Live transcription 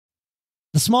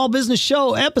The Small Business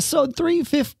Show, episode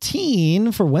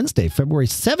 315 for Wednesday, February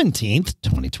 17th,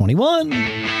 2021.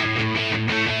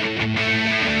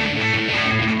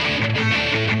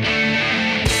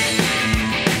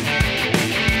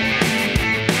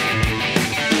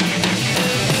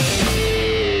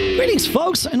 Greetings,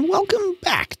 folks, and welcome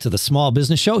back to the Small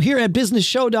Business Show here at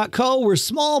businessshow.co, where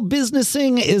small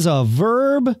businessing is a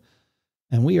verb,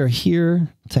 and we are here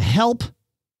to help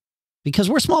because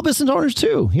we're small business owners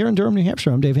too. Here in Durham, New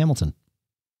Hampshire, I'm Dave Hamilton.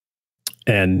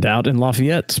 And out in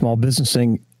Lafayette, small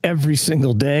businessing every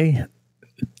single day,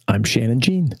 I'm Shannon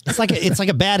Jean. It's like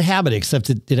a bad habit, except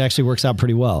it actually works out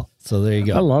pretty well. So there you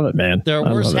go. I love it, man. There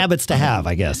are worse habits to have,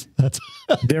 I guess.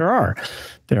 There are.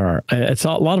 It's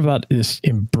a lot about this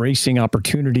embracing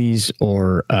opportunities,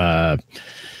 or I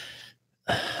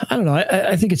don't know.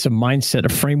 I think it's a mindset, a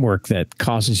framework that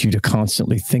causes you to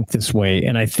constantly think this way.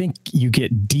 And I think you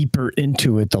get deeper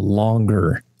into it the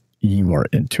longer you are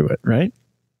into it, right?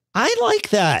 I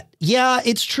like that. Yeah,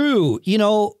 it's true. You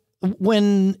know,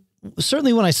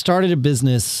 certainly when I started a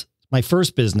business, my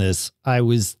first business, I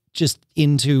was just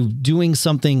into doing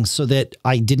something so that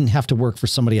I didn't have to work for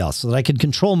somebody else, so that I could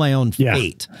control my own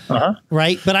fate.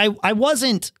 Right. But I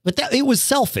wasn't, but it was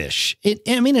selfish.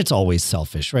 I mean, it's always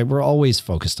selfish, right? We're always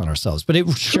focused on ourselves, but it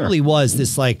truly was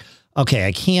this like, okay,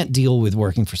 I can't deal with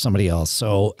working for somebody else.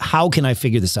 So how can I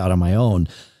figure this out on my own?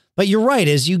 But you're right.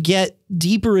 As you get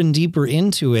deeper and deeper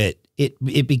into it,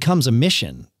 it becomes a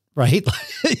mission. Right.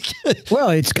 Well,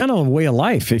 it's kind of a way of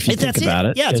life if you think about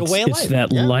it. Yeah, it's a way of life. It's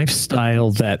that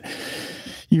lifestyle that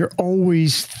you're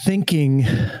always thinking.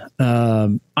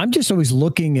 I'm just always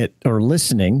looking at or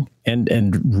listening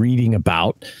and reading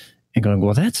about and going,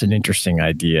 well, that's an interesting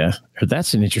idea, or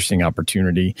that's an interesting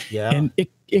opportunity. Yeah. And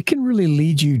it can really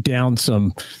lead you down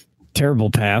some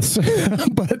terrible paths,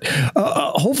 but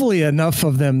hopefully enough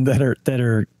of them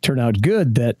that turn out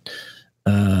good that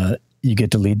you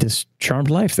get to lead this charmed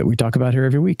life that we talk about here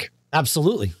every week.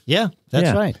 Absolutely. Yeah,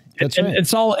 that's right. That's right.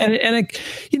 It's all,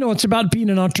 it's about being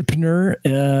an entrepreneur.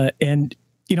 And,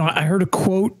 I heard a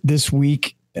quote this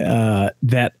week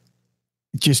that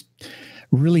just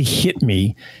really hit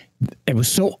me. It was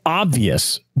so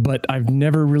obvious, but I've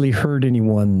never really heard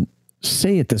anyone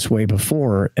say it this way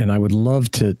before, and I would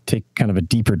love to take kind of a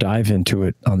deeper dive into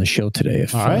it on the show today.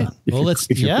 All right. Well, let's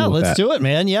do it,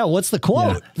 man. Yeah. What's the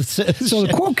quote? Yeah. So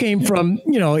the quote came from,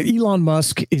 Elon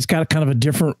Musk. He's got kind of a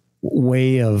different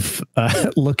way of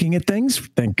looking at things.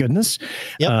 Thank goodness.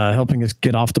 Helping us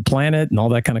get off the planet and all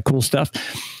that kind of cool stuff.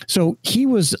 So he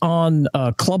was on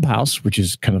Clubhouse, which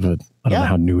is kind of I don't know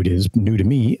how new it is, new to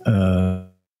me,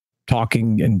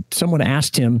 talking, and someone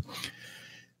asked him,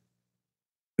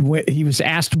 he was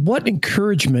asked what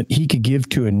encouragement he could give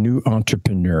to a new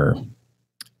entrepreneur.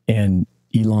 And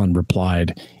Elon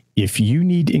replied, if you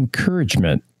need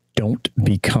encouragement, don't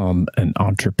become an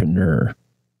entrepreneur.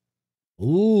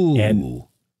 Ooh. And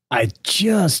I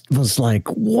just was like,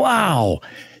 wow,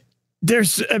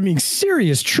 there's,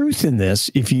 serious truth in this.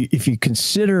 If you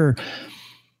consider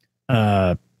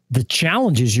the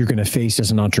challenges you're going to face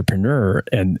as an entrepreneur,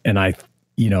 and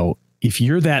if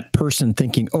you're that person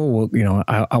thinking, oh, well,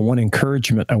 I want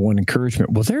encouragement.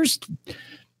 Well,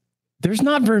 there's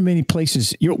not very many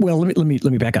places. Let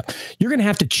me back up. You're going to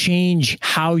have to change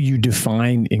how you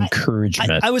define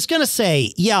encouragement. I was going to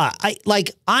say, I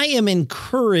am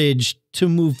encouraged to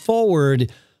move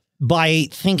forward by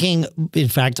thinking, in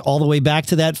fact, all the way back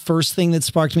to that first thing that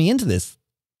sparked me into this.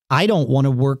 I don't want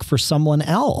to work for someone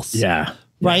else. Yeah.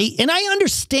 Right. And I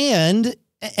understand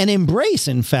and embrace,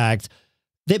 in fact,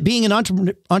 that being an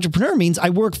entrepreneur means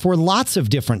I work for lots of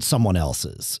different someone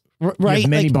else's, right? You have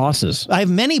many bosses. I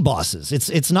have many bosses.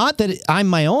 It's not that I'm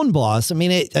my own boss. I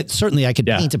mean, certainly I could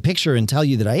paint a picture and tell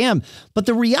you that I am, but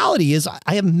the reality is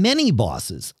I have many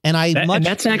bosses, and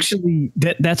that's actually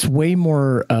that's way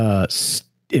more,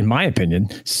 in my opinion,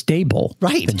 stable,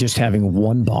 right, than just having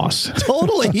one boss.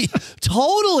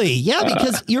 Totally. Yeah,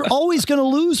 because you're always going to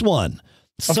lose one.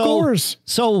 Of course.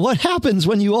 So what happens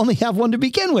when you only have one to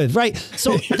begin with, right?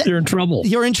 So you're in trouble.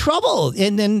 You're in trouble.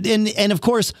 And of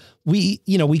course we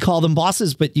call them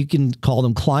bosses, but you can call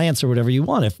them clients or whatever you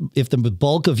want. If the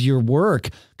bulk of your work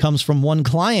comes from one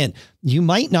client, you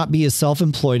might not be as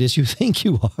self-employed as you think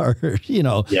you are,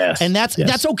 Yes. And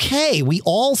that's okay. We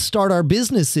all start our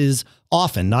businesses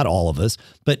often, not all of us,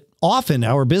 but often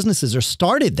our businesses are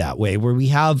started that way, where we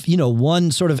have,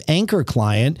 one sort of anchor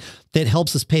client that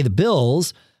helps us pay the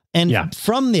bills. And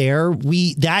from there,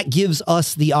 that gives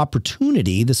us the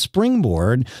opportunity, the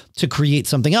springboard to create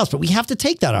something else. But we have to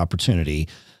take that opportunity.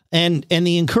 And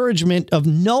the encouragement of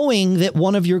knowing that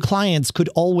one of your clients could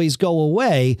always go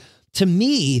away to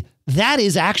me, that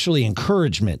is actually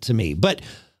encouragement to me. But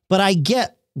I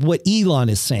get what Elon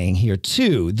is saying here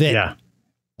too, that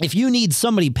if you need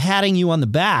somebody patting you on the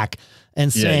back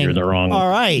and saying, you're the wrong, all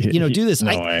right, do this.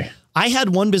 No way. I had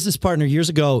one business partner years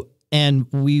ago, and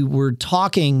we were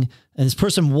talking, and this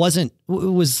person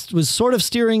was sort of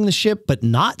steering the ship, but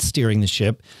not steering the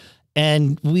ship.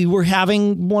 And we were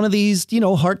having one of these,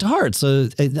 heart to heart. So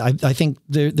I think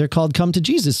they're called come to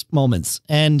Jesus moments.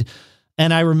 And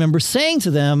I remember saying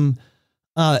to them,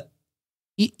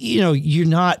 you're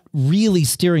not really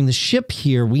steering the ship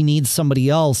here. We need somebody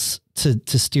else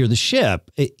to steer the ship.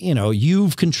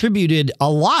 You've contributed a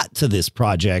lot to this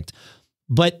project,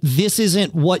 but this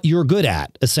isn't what you're good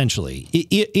at, essentially.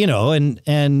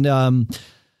 And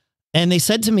they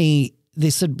said to me,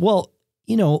 well,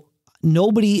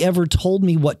 nobody ever told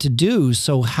me what to do.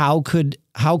 So how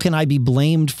can I be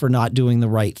blamed for not doing the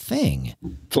right thing?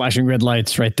 Flashing red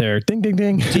lights right there. Ding, ding,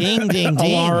 ding. Ding, ding,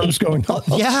 ding. Alarms going off.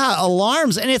 Yeah,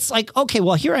 alarms. And it's like, okay,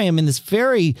 well, here I am in this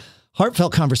very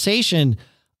heartfelt conversation.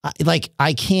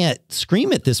 I can't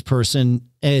scream at this person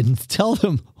and tell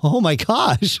them, oh my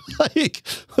gosh,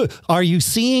 are you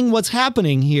seeing what's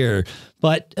happening here?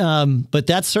 But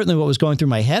that's certainly what was going through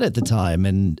my head at the time.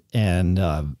 And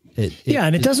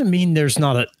it doesn't mean there's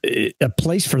not a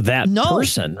place for that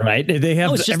person, right? They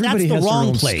have everybody has their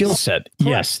own skill set. Correct.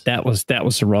 Yes, that was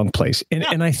the wrong place.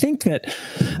 And I think that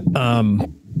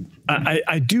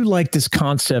I do like this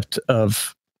concept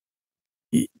of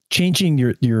changing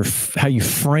your how you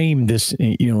frame this,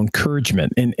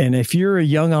 encouragement. And if you're a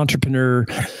young entrepreneur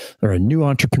or a new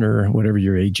entrepreneur, whatever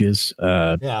your age is,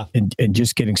 and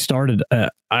just getting started,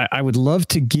 I would love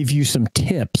to give you some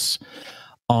tips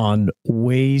on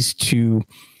ways to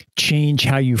change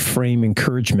how you frame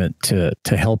encouragement to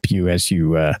help you as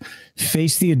you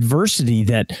face the adversity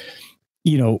that,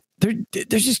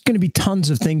 there's just going to be tons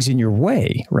of things in your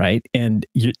way, right? And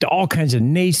all kinds of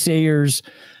naysayers.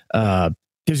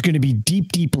 There's going to be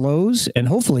deep, deep lows, and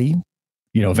hopefully,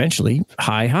 eventually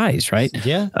high highs, right?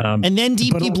 Yeah. And then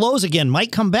deep lows again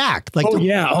might come back.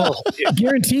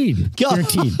 Guaranteed.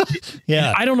 Guaranteed.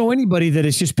 Yeah. I don't know anybody that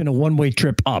has just been a one-way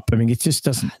trip up. I mean, it just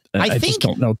doesn't, I just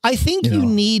don't know. I think you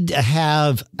need to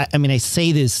have, I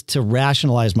say this to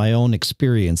rationalize my own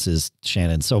experiences,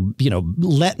 Shannon. So,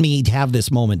 let me have this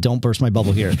moment. Don't burst my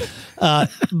bubble here.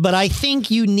 But I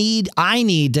think I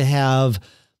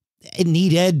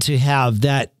need Ed to have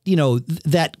that,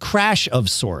 that crash of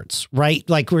sorts, right?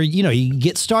 Like where, you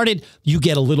get started, you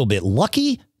get a little bit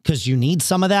lucky because you need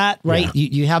some of that, right? Yeah.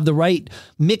 You have the right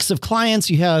mix of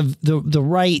clients, you have the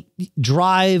right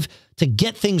drive to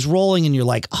get things rolling, and you're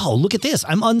like, oh, look at this.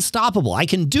 I'm unstoppable. I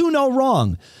can do no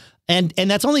wrong. And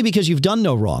that's only because you've done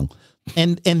no wrong.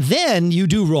 And then you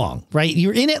do wrong, right?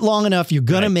 You're in it long enough, you're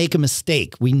going to make a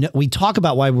mistake. We talk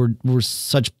about why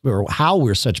how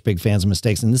we're such big fans of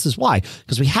mistakes. And this is why,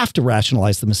 because we have to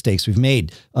rationalize the mistakes we've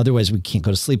made. Otherwise we can't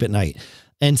go to sleep at night.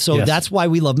 And so that's why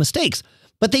we love mistakes,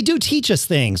 but they do teach us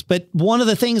things. But one of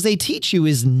the things they teach you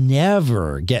is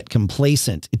never get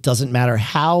complacent. It doesn't matter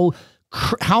how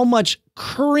much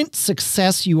current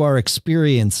success you are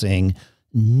experiencing,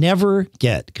 never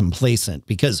get complacent,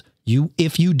 because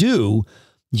if you do,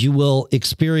 you will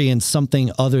experience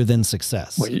something other than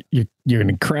success. Well, you're going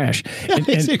to crash. And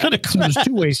you're going to crash. So there's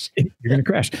two ways. You're going to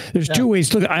crash. There's two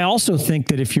ways. Look, I also think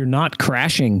that if you're not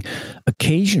crashing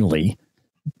occasionally,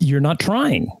 you're not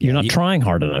trying. You're not trying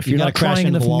hard enough. You're not trying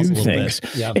enough new things.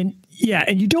 Yeah.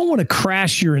 And you don't want to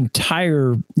crash your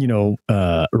entire,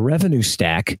 revenue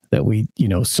stack that we,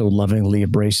 so lovingly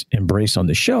embrace on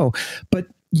the show. But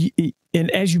and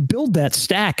as you build that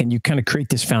stack and you kind of create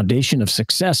this foundation of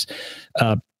success,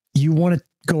 you want to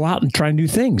go out and try new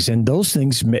things. And those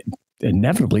things,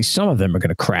 inevitably, some of them are going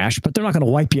to crash, but they're not going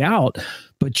to wipe you out.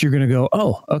 But you're going to go,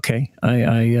 oh, okay,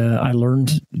 I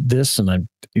learned this, and I'm,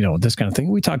 this kind of thing.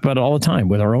 We talk about it all the time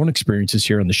with our own experiences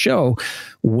here on the show,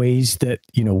 ways that,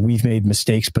 we've made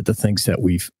mistakes, but the things that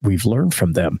we've learned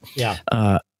from them. Yeah.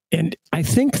 And I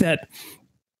think that,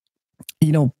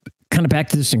 kind of back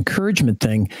to this encouragement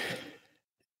thing,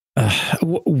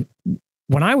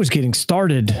 when I was getting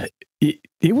started,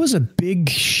 it was a big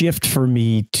shift for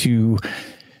me to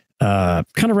kind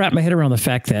of wrap my head around the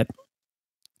fact that,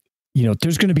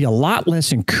 there's going to be a lot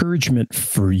less encouragement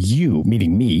for you,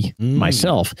 meaning me,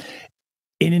 myself.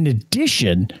 And in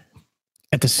addition,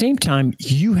 at the same time,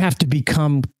 you have to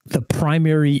become the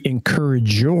primary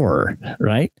encourager,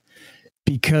 right?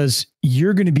 Because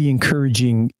you're going to be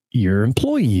encouraging your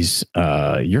employees,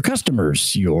 your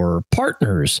customers, your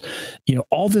partners,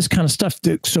 all this kind of stuff.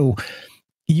 So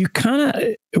you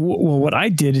kind of, what I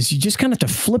did is you just kind of have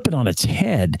to flip it on its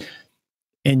head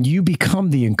and you become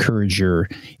the encourager.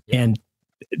 And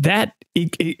that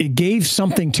it gave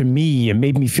something to me and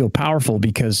made me feel powerful,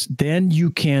 because then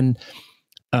you can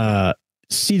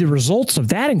see the results of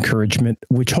that encouragement,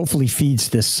 which hopefully feeds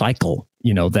this cycle,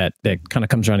 that kind of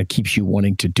comes around and keeps you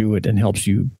wanting to do it and helps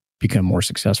you become more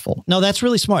successful. No, that's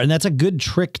really smart. And that's a good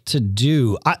trick to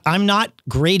do. I'm not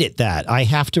great at that. I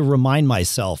have to remind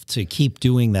myself to keep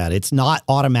doing that. It's not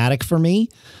automatic for me,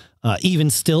 even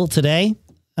still today.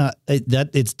 That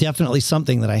it's definitely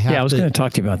something that I have. Yeah, I was going to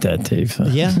talk to you about that, Dave.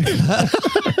 Yeah,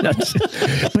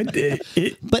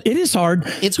 but it is hard.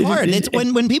 It's hard. It's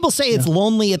when people say it's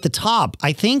lonely at the top.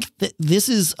 I think that this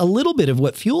is a little bit of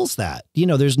what fuels that.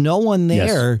 There's no one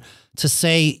there to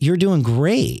say you're doing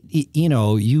great.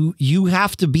 You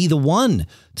have to be the one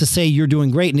to say you're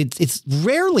doing great, and it's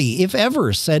rarely, if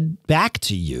ever, said back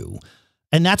to you,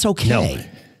 and that's okay. No,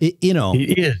 it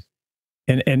is,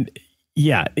 and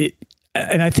yeah.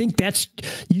 And I think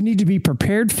you need to be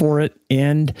prepared for it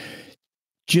and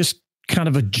just kind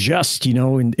of adjust,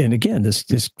 and again,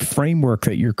 this framework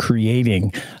that you're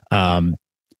creating,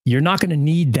 you're not going to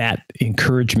need that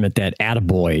encouragement, that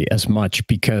attaboy as much,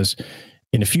 because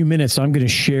in a few minutes, I'm going to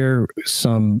share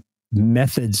some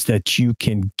methods that you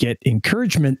can get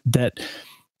encouragement that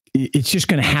it's just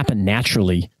going to happen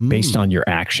naturally based on your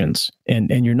actions.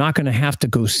 And you're not going to have to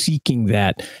go seeking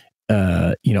that,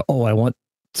 I want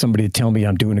somebody to tell me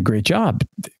I'm doing a great job,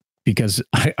 because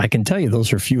I can tell you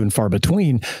those are few and far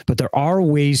between, but there are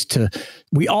ways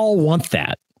we all want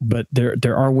that, but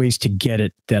there are ways to get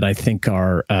it that I think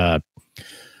are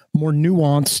more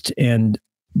nuanced and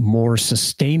more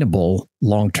sustainable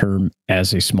long-term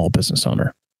as a small business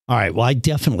owner. All right. Well, I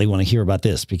definitely want to hear about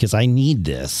this, because I need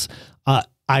this.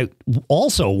 I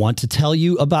also want to tell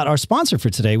you about our sponsor for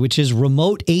today, which is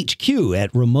Remote HQ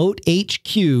at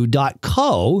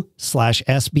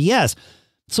remotehq.co/SBS.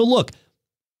 So look,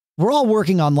 we're all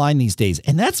working online these days,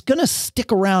 and that's going to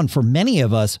stick around for many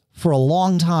of us for a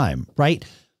long time, right?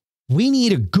 We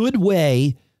need a good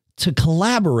way to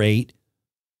collaborate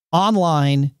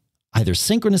online, either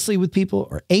synchronously with people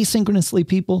or asynchronously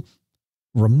people.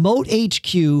 Remote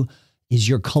HQ is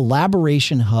your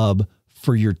collaboration hub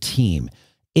for your team.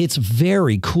 It's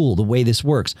very cool the way this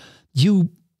works. You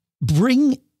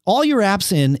bring all your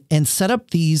apps in and set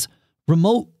up these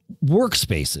remote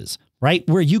workspaces, right?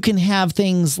 Where you can have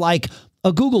things like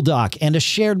a Google Doc and a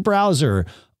shared browser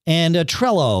and a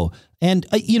Trello and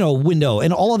a, window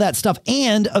and all of that stuff,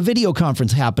 and a video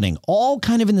conference happening, all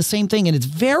kind of in the same thing. And it's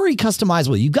very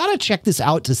customizable. You got to check this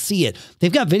out to see it.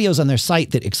 They've got videos on their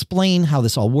site that explain how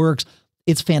this all works.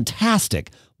 It's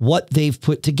fantastic what they've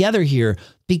put together here,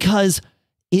 because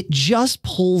it just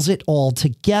pulls it all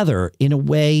together in a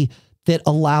way that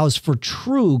allows for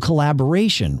true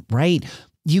collaboration, right?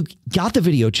 You got the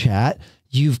video chat,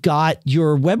 you've got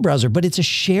your web browser, but it's a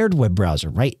shared web browser,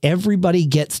 right? Everybody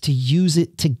gets to use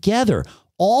it together.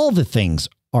 All the things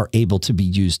are able to be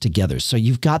used together. So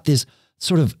you've got this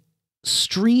sort of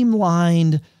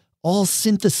streamlined, all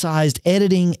synthesized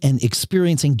editing and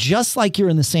experiencing, just like you're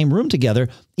in the same room together,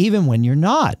 even when you're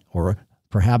not, or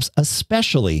perhaps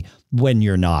especially when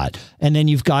you're not. And then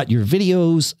you've got your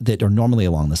videos that are normally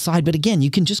along the side. But again,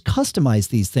 you can just customize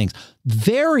these things.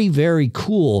 Very, very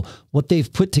cool what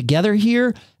they've put together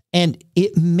here. And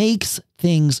it makes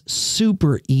things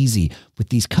super easy with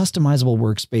these customizable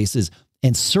workspaces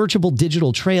and searchable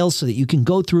digital trails, so that you can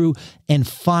go through and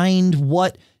find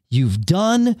what you've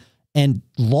done and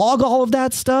log all of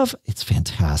that stuff. It's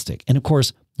fantastic. And of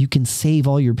course, you can save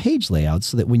all your page layouts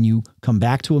so that when you come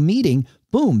back to a meeting,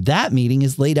 boom, that meeting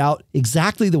is laid out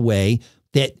exactly the way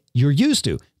that you're used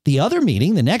to. The other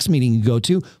meeting, the next meeting you go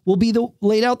to, will be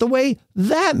laid out the way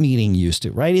that meeting used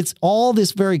to, right? It's all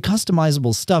this very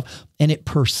customizable stuff, and it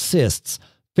persists.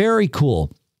 Very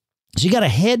cool. So you got to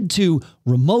head to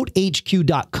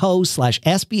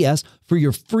remotehq.co/SBS for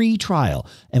your free trial.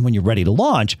 And when you're ready to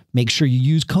launch, make sure you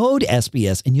use code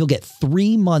SBS and you'll get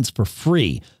 3 months for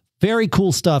free. Very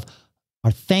cool stuff.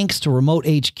 Our thanks to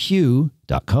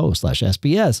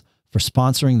remotehq.co/SBS for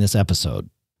sponsoring this episode.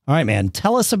 All right, man,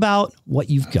 tell us about what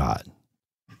you've got.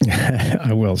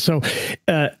 I will. So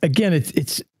again,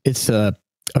 it's a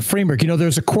framework.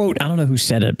 There's a quote. I don't know who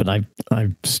said it, but I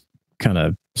kind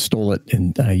of stole it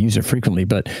and I use it frequently.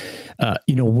 But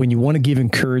when you want to give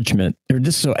encouragement,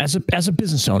 so as a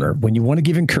business owner, when you want to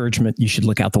give encouragement, you should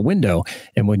look out the window,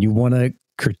 and when you want to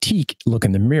critique, look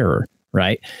in the mirror,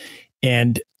 right?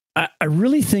 And I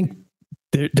really think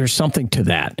there's something to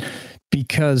that,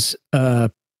 because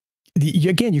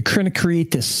again, you're trying to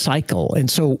create this cycle. And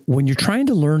so when you're trying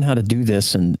to learn how to do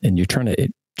this, and you're trying to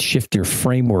shift your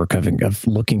framework of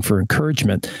looking for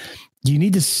encouragement, you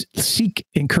need to seek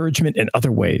encouragement in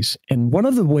other ways. And one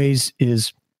of the ways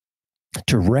is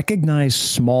to recognize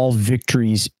small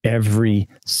victories every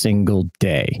single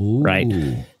day, right?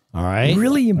 All right.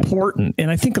 Really important.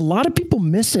 And I think a lot of people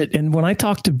miss it. And when I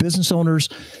talk to business owners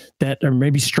that are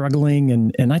maybe struggling,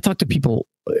 and I talk to people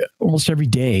almost every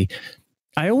day,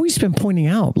 I always been pointing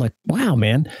out, like, wow,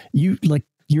 man,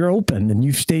 you're open and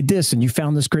you've stayed this and you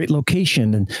found this great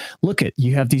location, and look at,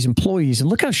 you have these employees and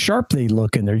look how sharp they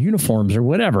look in their uniforms or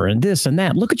whatever, and this and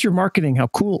that. Look at your marketing, how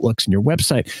cool it looks in your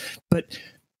website. But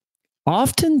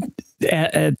often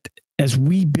as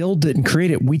we build it and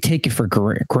create it, we take it for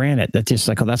granted. That's just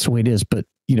like, oh, that's the way it is. But,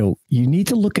 you need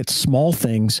to look at small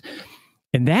things.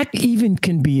 And that even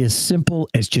can be as simple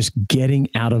as just getting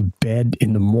out of bed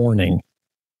in the morning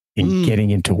and getting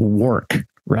into work,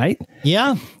 right?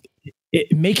 Yeah.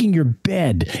 Making your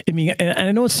bed. I mean, and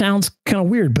I know it sounds kind of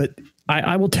weird, but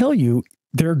I will tell you,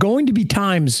 there are going to be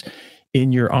times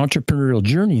in your entrepreneurial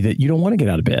journey that you don't want to get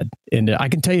out of bed. And I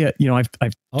can tell you,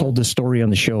 I've told this story on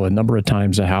the show a number of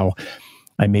times of how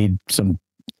I made some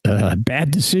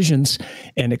bad decisions,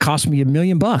 and it cost me $1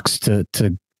 million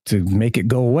to make it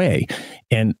go away.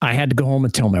 And I had to go home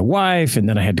and tell my wife, and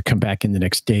then I had to come back in the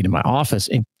next day to my office.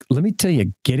 And let me tell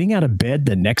you, getting out of bed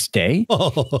the next day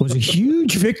was a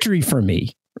huge victory for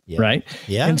me. Yeah. Right.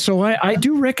 Yeah. And so I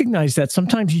do recognize that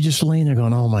sometimes you just laying there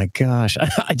going, oh my gosh,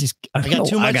 I got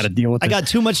to deal with this. I got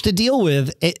too much to deal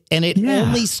with. And it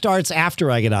only starts after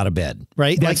I get out of bed.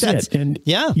 Right. That's it. And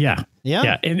yeah.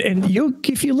 And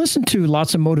if you listen to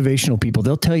lots of motivational people,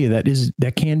 they'll tell you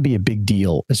that can be a big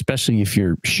deal, especially if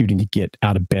you're shooting to get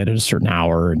out of bed at a certain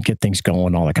hour and get things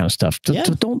going, all that kind of stuff. So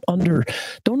don't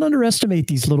underestimate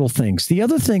these little things. The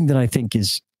other thing that I think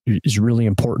is really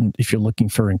important if you're looking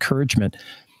for encouragement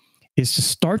is to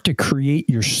start to create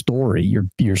your story,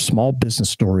 your small business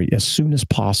story, as soon as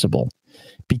possible.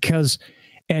 Because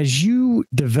as you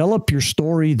develop your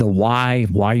story, the why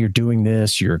you're doing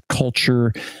this, your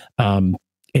culture, and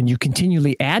you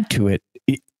continually add to it,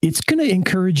 it's going to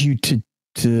encourage you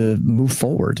to move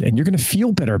forward, and you're going to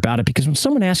feel better about it. Because when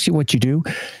someone asks you what you do,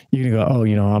 you're going to go,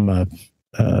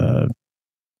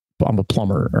 oh, I'm a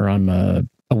plumber, or I'm a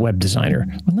web designer.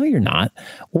 Well, no, you're not.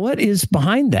 What is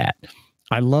behind that?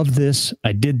 I love this.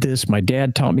 I did this. My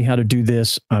dad taught me how to do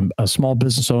this. I'm a small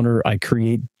business owner. I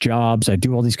create jobs. I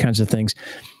do all these kinds of things.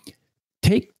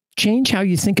 Change how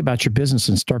you think about your business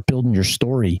and start building your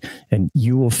story, and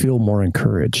you will feel more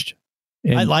encouraged.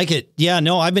 And I like it. Yeah,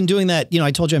 no, I've been doing that.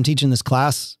 I told you I'm teaching this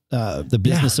class, the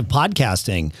business of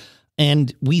podcasting.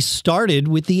 And we started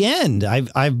with the end.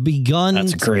 I've begun.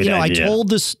 That's a great idea.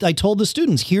 I told the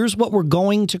students, here's what we're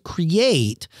going to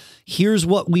create. Here's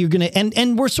what we're going to,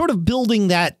 and we're sort of building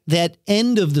that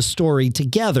end of the story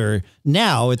together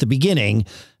now at the beginning.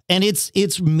 And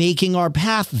it's making our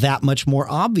path that much more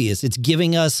obvious. It's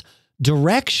giving us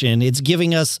direction. It's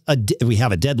giving us we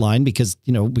have a deadline because,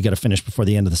 we got to finish before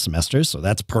the end of the semester. So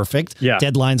that's perfect. Yeah.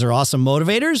 Deadlines are awesome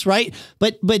motivators, right?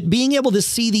 But being able to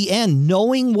see the end,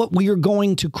 knowing what we are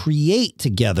going to create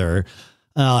together,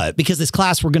 because this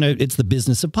class, it's the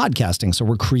business of podcasting. So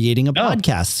we're creating a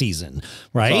podcast season,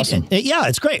 right? Awesome. And, yeah,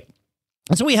 it's great.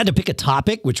 And so we had to pick a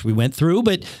topic, which we went through,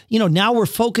 but now we're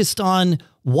focused on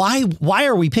why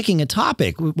are we picking a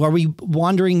topic? Are we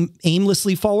wandering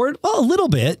aimlessly forward? Well, a little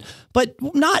bit, but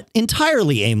not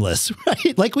entirely aimless,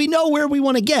 right? Like we know where we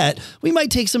want to get. We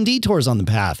might take some detours on the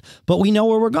path, but we know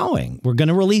where we're going. We're going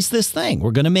to release this thing.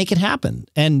 We're going to make it happen.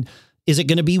 And is it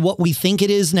going to be what we think it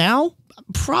is now?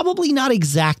 Probably not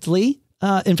exactly.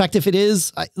 In fact, if it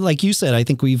is, like you said, I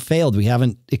think we've failed. We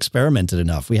haven't experimented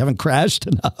enough. We haven't crashed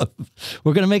enough.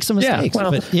 We're going to make some mistakes.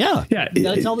 Yeah,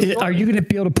 but Are you going to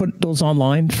be able to put those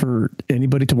online for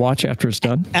anybody to watch after it's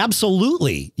done?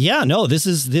 Absolutely. Yeah. No. This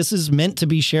is meant to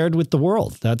be shared with the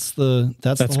world. That's the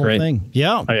whole great thing.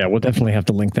 Yeah. Oh yeah. We'll definitely have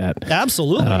to link that.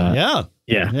 Absolutely. Yeah.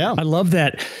 I love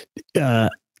that.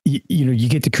 You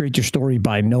get to create your story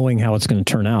by knowing how it's going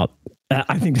to turn out.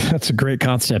 I think that's a great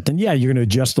concept. And yeah, you're going to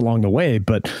adjust along the way,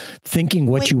 but thinking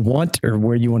what you want or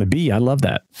where you want to be. I love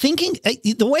that. Thinking,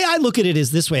 the way I look at it is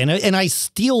this way, and I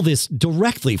steal this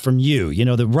directly from you,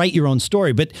 the write your own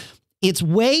story, but it's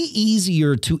way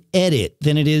easier to edit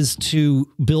than it is to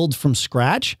build from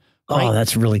scratch. Right? Oh,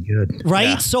 that's really good. Right.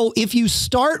 Yeah. So if you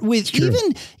start with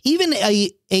even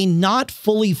a not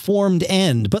fully formed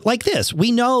end, but like this,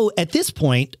 we know at this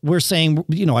point, we're saying,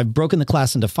 I've broken the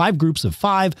class into 5 groups of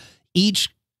 5. Each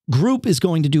group is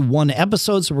going to do one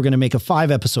episode. So we're going to make a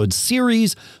 5-episode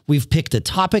series. We've picked a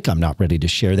topic. I'm not ready to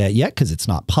share that yet because it's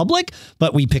not public,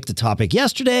 but we picked a topic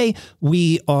yesterday.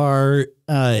 We are,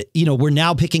 we're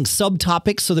now picking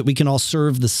subtopics so that we can all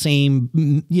serve the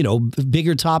same,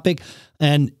 bigger topic.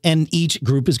 And each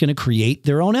group is going to create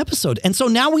their own episode. And so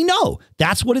now we know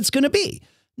that's what it's going to be.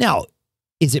 Now,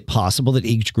 is it possible that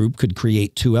each group could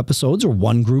create 2 episodes, or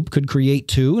one group could create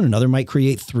 2 and another might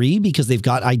create 3 because they've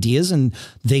got ideas and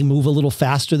they move a little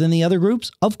faster than the other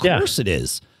groups? Of course it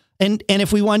is. And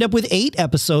if we wind up with 8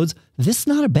 episodes, this is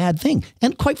not a bad thing.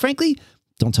 And quite frankly,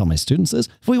 don't tell my students this,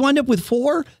 if we wind up with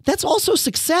 4, that's also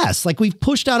success. Like, we've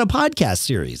pushed out a podcast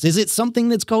series. Is it something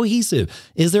that's cohesive?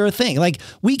 Is there a thing? Like,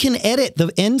 we can edit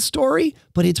the end story,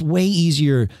 but it's way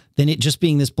easier than it just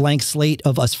being this blank slate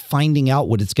of us finding out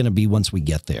what it's going to be once we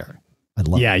get there. I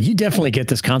love it. You definitely get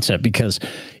this concept, because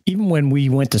even when we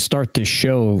went to start this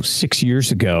show 6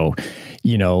 years ago,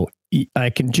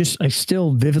 I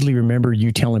still vividly remember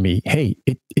you telling me, hey,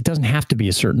 it doesn't have to be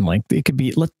a certain length. It could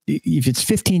be, if it's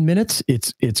 15 minutes,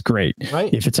 it's great.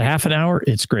 Right. If it's a half an hour,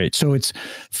 it's great. So it's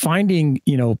finding,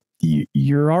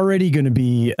 you're already going to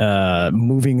be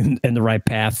moving in the right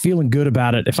path, feeling good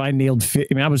about it. If I nailed,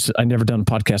 I never done a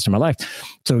podcast in my life.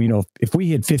 So, if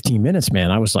we had 15 minutes,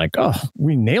 man, I was like, oh,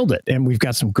 we nailed it. And we've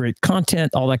got some great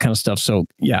content, all that kind of stuff. So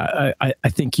yeah, I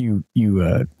think you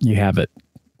have it.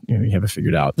 You have it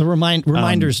figured out. The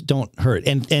reminders don't hurt.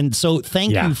 And so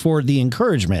thank you for the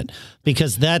encouragement,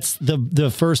 because that's the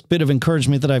first bit of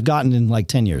encouragement that I've gotten in like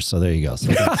 10 years. So there you go. So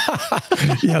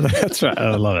that's right.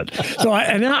 I love it. So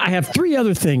I have 3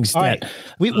 other things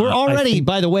we're already,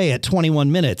 by the way, at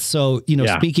 21 minutes. So,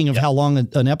 speaking of how long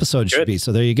an episode should be.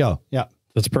 So there you go. Yeah.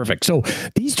 That's perfect. So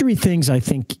these 3 things I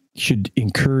think should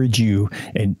encourage you,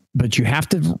 but you have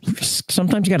to,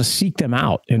 sometimes you got to seek them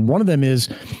out. And one of them is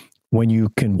when you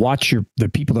can watch the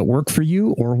people that work for you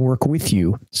or work with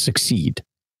you succeed,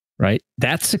 right?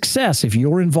 That's success. If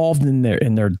you're involved in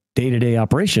their day-to-day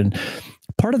operation,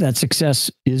 part of that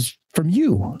success is from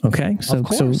you. Okay. So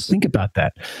think about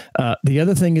that. The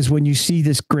other thing is when you see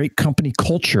this great company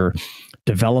culture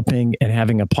developing and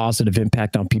having a positive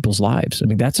impact on people's lives. I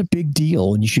mean, that's a big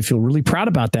deal, and you should feel really proud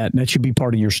about that. And that should be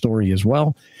part of your story as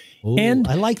well. Ooh, and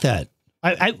I like that.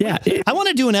 I want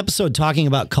to do an episode talking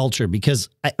about culture, because,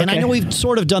 I know we've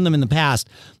sort of done them in the past,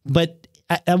 but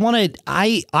I am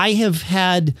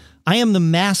the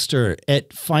master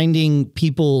at finding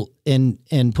people and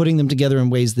putting them together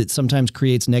in ways that sometimes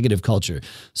creates negative culture.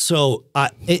 So,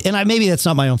 maybe that's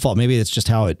not my own fault. Maybe that's just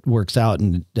how it works out.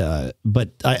 But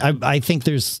I think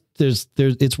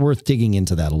it's worth digging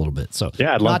into that a little bit. So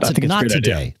yeah, I think it's not a great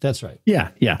today. Idea. That's right. Yeah.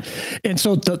 And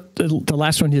so the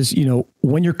last one is,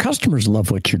 when your customers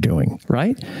love what you're doing,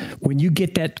 right? When you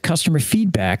get that customer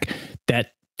feedback,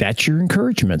 that's your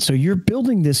encouragement. So you're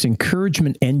building this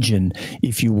encouragement engine,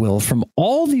 if you will, from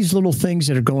all these little things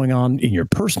that are going on in your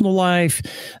personal life,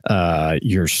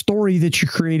 your story that you're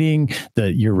creating,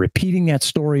 you're repeating that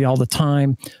story all the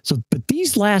time. So, but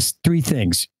these last 3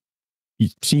 things,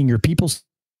 seeing your people,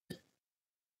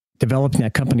 developing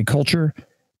that company culture,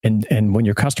 and when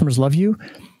your customers love you,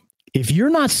 if you're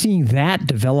not seeing that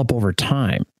develop over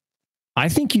time, I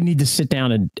think you need to sit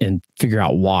down and figure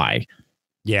out why.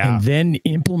 Yeah. And then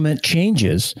implement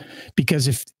changes,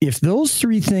 because if those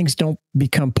 3 things don't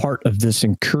become part of this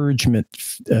encouragement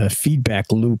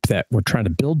feedback loop that we're trying to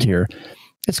build here,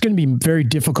 it's going to be very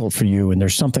difficult for you. And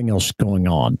there's something else going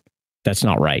on that's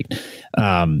not right.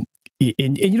 And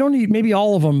you don't need, maybe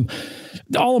all of them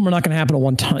are not going to happen at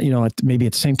one time, maybe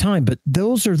at the same time, but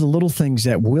those are the little things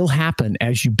that will happen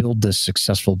as you build this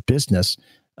successful business.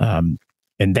 And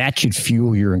that should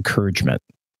fuel your encouragement.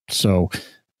 So,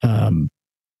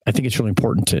 I think it's really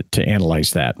important to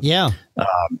analyze that. Yeah.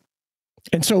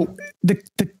 And so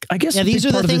I guess these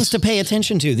are the things to pay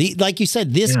attention to. Like you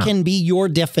said, this can be your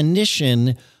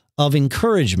definition of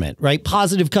encouragement, right?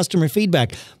 Positive customer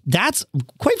feedback. That's,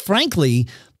 quite frankly,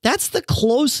 that's the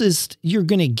closest you're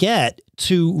going to get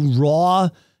to raw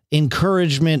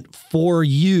encouragement for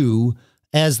you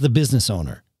as the business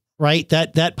owner, right?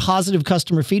 That positive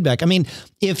customer feedback. I mean,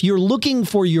 if you're looking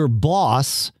for your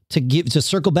boss to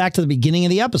circle back to the beginning of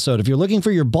the episode, if you're looking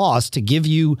for your boss to give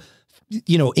you,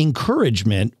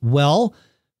 encouragement, well,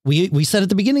 we said at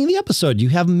the beginning of the episode, you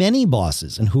have many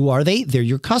bosses, and who are they? They're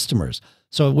your customers.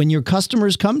 So when your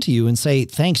customers come to you and say,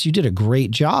 thanks, you did a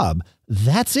great job,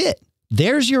 that's it.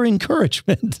 There's your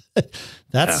encouragement.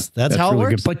 That's how really it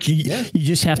works. Good. But you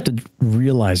just have to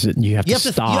realize it, and you have to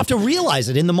stop. You have to realize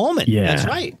it in the moment. Yeah, that's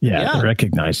right. Yeah.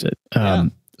 Recognize it.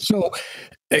 So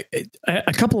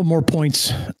a couple of more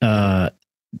points I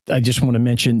just want to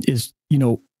mention is,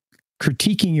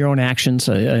 critiquing your own actions.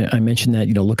 I mentioned that,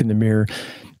 look in the mirror.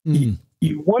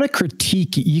 You want to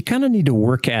critique, you kind of need to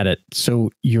work at it.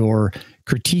 So you're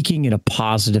critiquing in a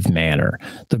positive manner.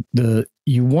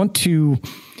 You want to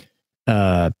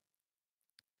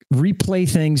replay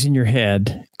things in your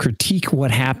head, critique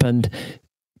what happened,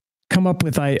 come up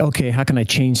with, how can I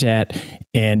change that?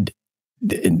 And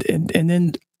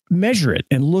then measure it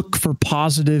and look for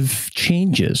positive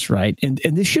changes, right? And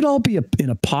this should all be in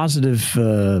a positive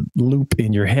loop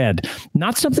in your head,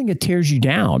 not something that tears you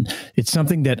down. It's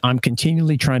something that I'm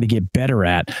continually trying to get better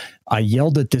at. I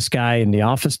yelled at this guy in the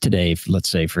office today, let's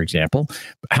say, for example.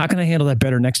 How can I handle that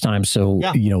better next time? So,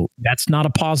 that's not a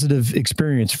positive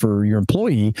experience for your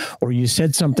employee, or you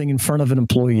said something in front of an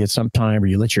employee at some time, or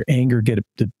you let your anger get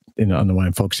I don't know why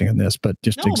I'm focusing on this, but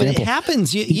just example. But it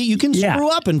happens. You can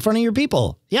screw up in front of your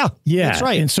people. Yeah, that's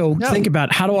right. And so think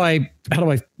about how do I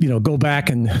go back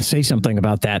and say something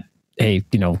about that. Hey,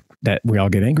 that we all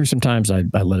get angry sometimes. I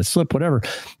let it slip, whatever.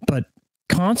 But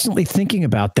constantly thinking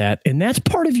about that, and that's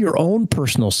part of your own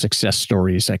personal success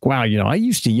story. It's like, wow, I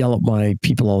used to yell at my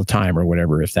people all the time, or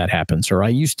whatever, if that happens, or I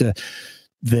used to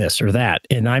this or that,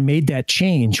 and I made that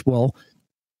change. Well,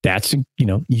 that's,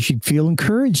 you should feel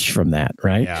encouraged from that,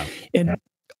 right? Yeah. And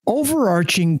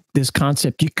overarching this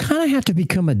concept, you kind of have to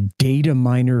become a data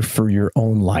miner for your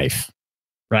own life,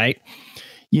 right?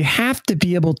 You have to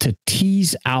be able to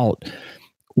tease out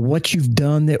what you've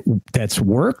done that's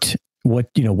worked,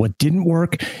 what didn't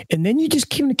work. And then you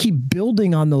just keep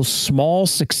building on those small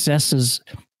successes,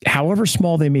 however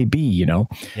small they may be,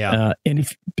 Yeah. And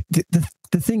if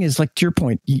the thing is, like to your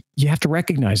point, you have to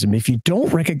recognize them. If you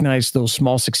don't recognize those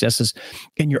small successes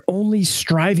and you're only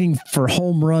striving for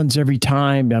home runs every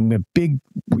time, I'm a big,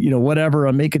 whatever,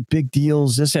 I'm making big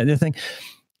deals, this, that, and the thing.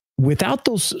 Without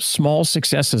those small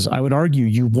successes, I would argue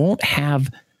you won't have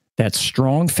that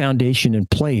strong foundation in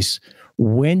place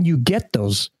when you get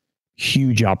those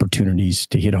huge opportunities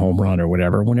to hit a home run or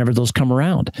whatever, whenever those come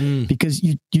around, because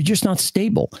you're just not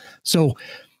stable. So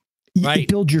it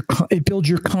builds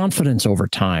your confidence over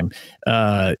time,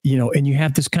 and you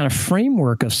have this kind of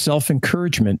framework of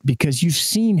self-encouragement because you've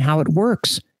seen how it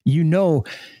works. Man,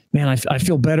 I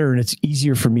feel better, and it's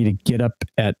easier for me to get up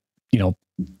at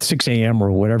 6 a.m.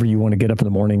 or whatever you want to get up in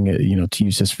the morning. To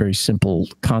use this very simple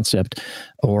concept,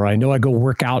 or I know I go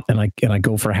work out and I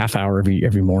go for a half hour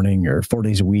every morning or 4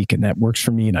 days a week, and that works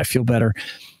for me, and I feel better.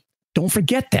 Don't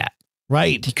forget that.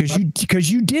 Right.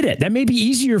 Because you did it. That may be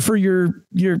easier for your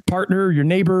partner, your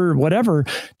neighbor, whatever,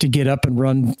 to get up and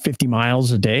run 50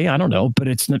 miles a day. I don't know, but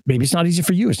maybe it's not easy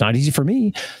for you. It's not easy for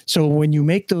me. So when you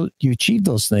you achieve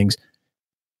those things,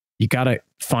 you got to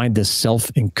find this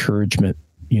self-encouragement,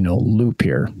 loop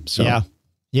here. So,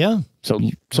 yeah. So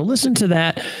listen to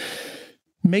that.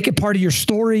 Make it part of your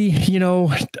story,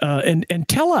 and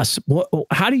tell us,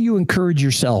 how do you encourage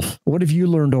yourself? What have you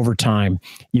learned over time?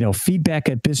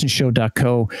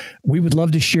 Feedback@businessshow.co. We would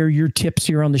love to share your tips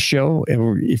here on the show.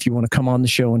 Or if you want to come on the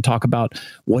show and talk about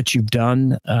what you've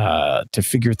done to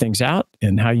figure things out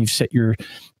and how you've set your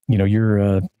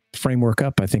framework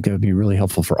up, I think it would be really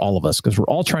helpful for all of us because we're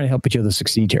all trying to help each other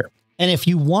succeed here. And if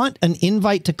you want an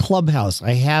invite to Clubhouse,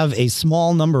 I have a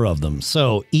small number of them.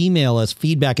 So email us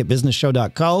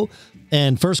feedback@businessshow.co,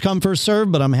 and first come, first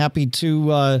serve. But I'm happy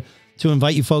to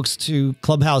invite you folks to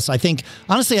Clubhouse.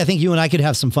 Honestly, I think you and I could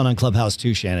have some fun on Clubhouse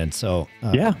too, Shannon. So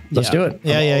let's do it.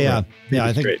 Yeah.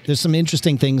 I think there's some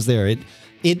interesting things there.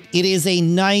 It is a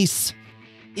nice,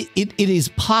 it is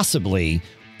possibly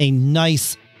a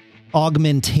nice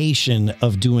augmentation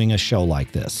of doing a show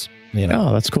like this.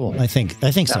 Oh, that's cool. I think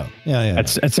so. Yeah.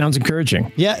 That sounds encouraging.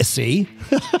 Yeah. See,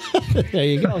 there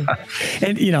you go.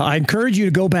 And, I encourage you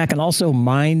to go back and also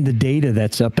mine the data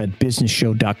that's up at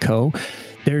businessshow.co.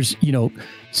 There's,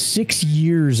 6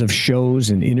 years of shows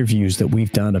and interviews that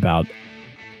we've done about,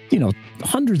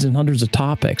 hundreds and hundreds of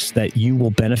topics that you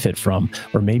will benefit from,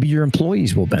 or maybe your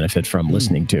employees will benefit from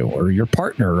listening to, or your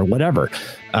partner or whatever.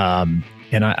 And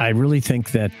I really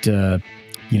think that,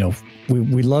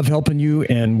 we love helping you,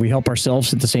 and we help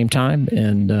ourselves at the same time.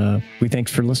 And we thanks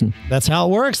for listening. That's how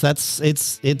it works.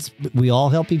 We all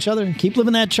help each other. Keep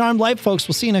living that charmed life, folks.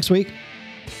 We'll see you next week.